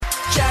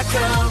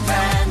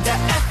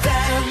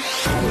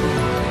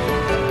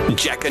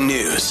Jacka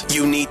News.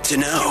 You need to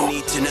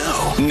know.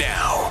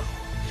 Now.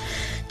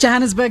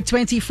 Johannesburg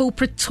 24,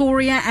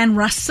 Pretoria and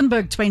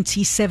Rustenburg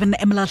 27,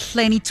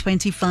 eMalahleni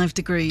 25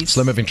 degrees.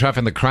 Slow moving traffic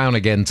in the Crown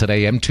again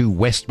today. M2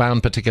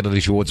 westbound,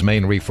 particularly towards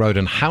Main Reef Road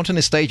and Houghton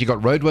Estate. You've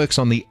got roadworks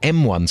on the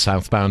M1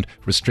 southbound,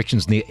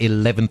 restrictions near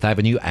 11th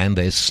Avenue, and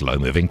there's slow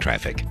moving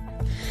traffic.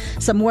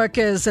 Some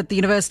workers at the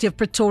University of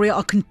Pretoria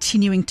are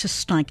continuing to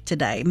strike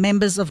today.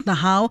 Members of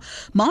NAHAU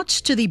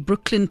marched to the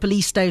Brooklyn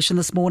police station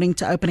this morning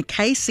to open a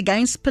case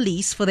against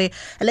police for their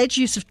alleged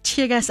use of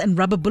tear gas and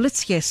rubber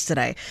bullets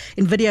yesterday.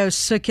 In videos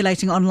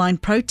circulating online,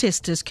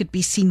 protesters could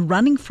be seen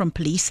running from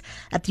police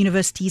at the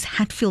university's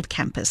Hatfield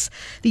campus.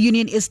 The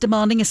union is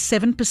demanding a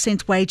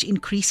 7% wage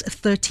increase, a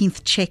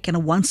 13th check and a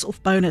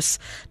once-off bonus,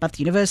 but the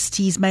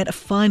university's made a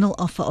final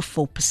offer of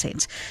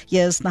 4%.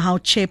 Here's NAHAU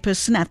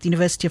chairperson at the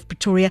University of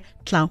Pretoria,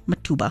 Clau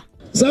Matuba.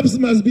 SAPS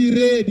must be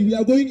ready. We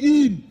are going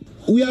in.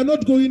 We are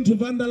not going to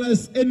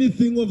vandalize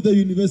anything of the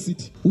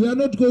university. We are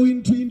not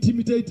going to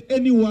intimidate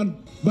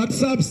anyone. But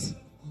SAPS,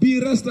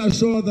 be rest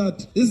assured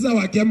that this is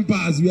our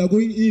campus. We are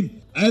going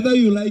in, either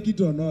you like it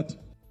or not.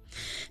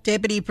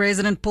 Deputy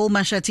President Paul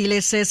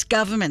Mashatile says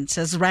government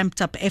has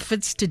ramped up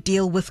efforts to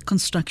deal with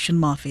construction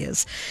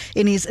mafias.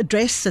 In his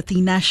address at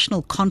the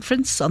National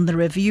Conference on the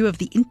Review of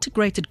the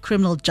Integrated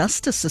Criminal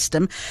Justice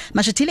System,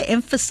 Mashatile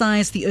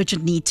emphasized the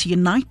urgent need to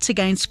unite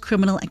against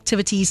criminal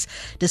activities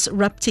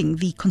disrupting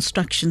the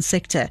construction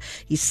sector.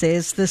 He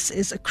says this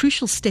is a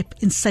crucial step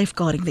in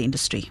safeguarding the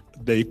industry.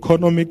 The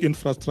Economic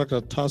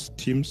Infrastructure Task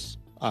Teams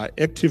are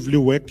actively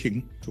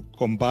working to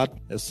combat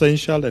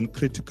essential and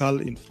critical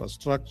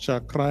infrastructure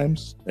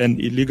crimes and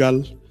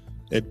illegal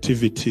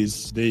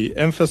activities. They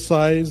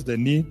emphasize the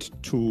need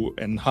to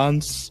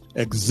enhance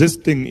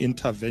existing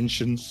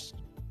interventions.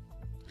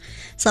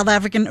 South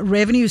African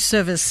Revenue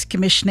Service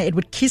Commissioner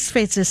Edward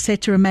Kisvet is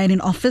set to remain in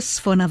office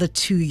for another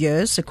 2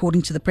 years,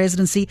 according to the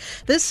presidency.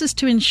 This is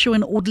to ensure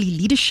an orderly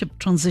leadership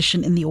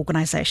transition in the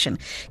organisation.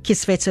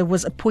 Kisvet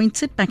was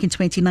appointed back in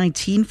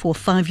 2019 for a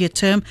 5-year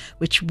term,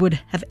 which would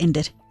have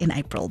ended in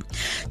April.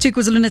 To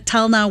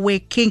KwaZulu-Natal now, where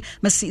King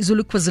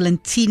Masizulu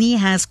Kwazulantini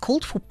has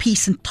called for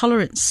peace and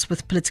tolerance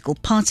with political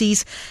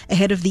parties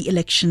ahead of the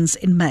elections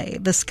in May.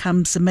 This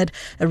comes amid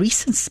a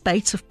recent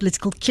spate of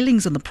political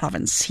killings in the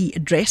province. He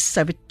addressed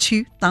over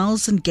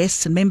 2,000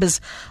 guests and members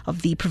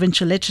of the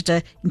provincial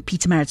legislature in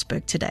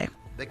Pietermaritzburg today.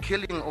 The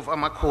killing of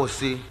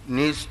Amakosi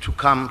needs to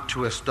come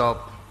to a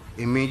stop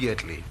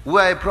immediately. We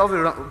are a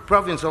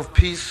province of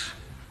peace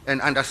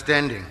and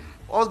understanding.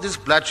 All this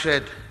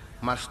bloodshed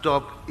must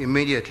stop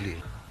immediately.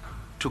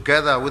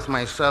 Together with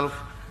myself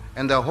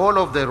and the whole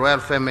of the royal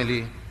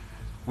family,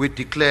 we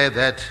declare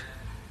that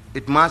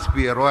it must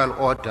be a royal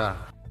order.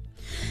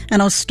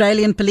 And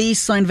Australian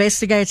police are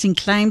investigating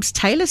claims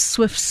Taylor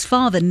Swift's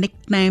father,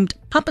 nicknamed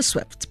Papa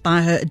Swift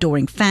by her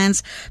adoring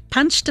fans,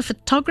 punched a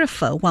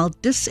photographer while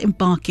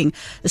disembarking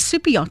a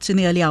super yacht in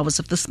the early hours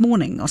of this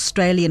morning.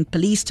 Australian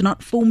police do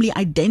not formally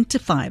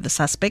identify the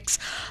suspects.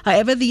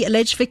 However, the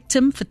alleged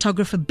victim,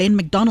 photographer Ben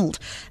McDonald,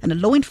 and a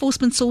law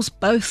enforcement source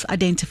both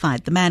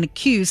identified the man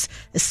accused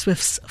as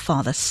Swift's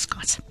father,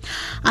 Scott.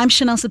 I'm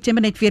Chanel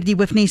September, net weer die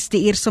hoofnuus.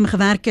 Die sommige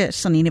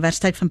werkers aan die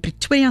Universiteit van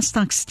Pretoria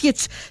staak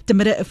steeds te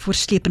midde 'n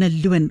voorslepende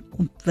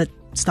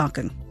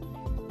loonstaking.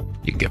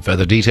 You can get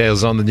further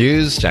details on the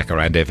news,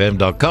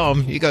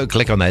 JacarandaFM.com. You go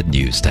click on that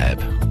news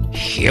tab.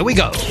 Here we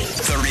go.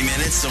 30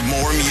 minutes of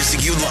more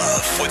music you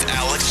love with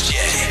Alex J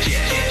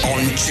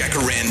on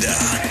Jacaranda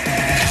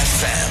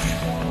FM.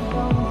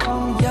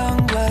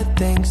 Young blood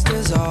thinks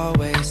there's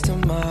always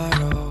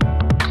tomorrow.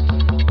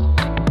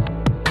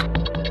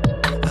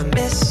 I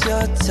miss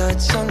your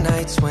touch on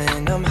nights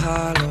when I'm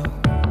hollow.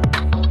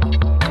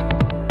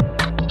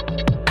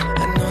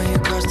 I know you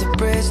crossed the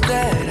bridge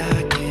that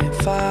I can't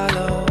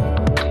follow.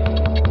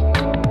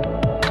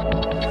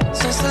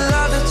 Since the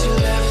love that you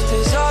left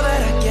is all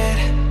that I get,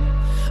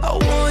 I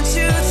want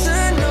you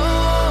to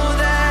know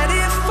that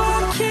if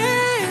I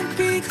can't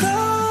be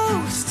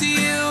close to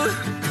you,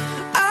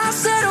 I'll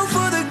settle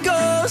for the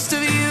ghost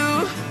of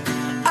you.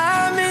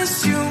 I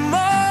miss you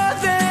more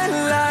than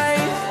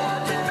life.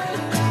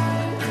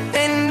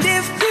 And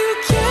if you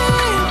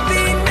can't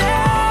be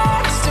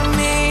next to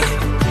me,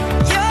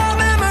 your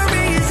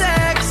memory is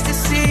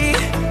ecstasy.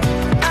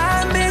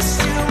 I miss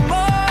you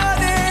more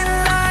than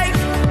life.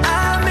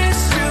 I miss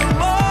you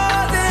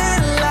more than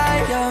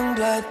life. Young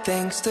blood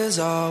thinks there's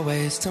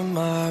always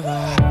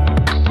tomorrow.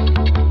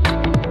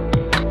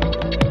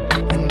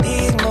 I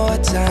need more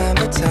time,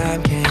 but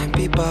time can't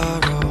be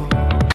borrowed.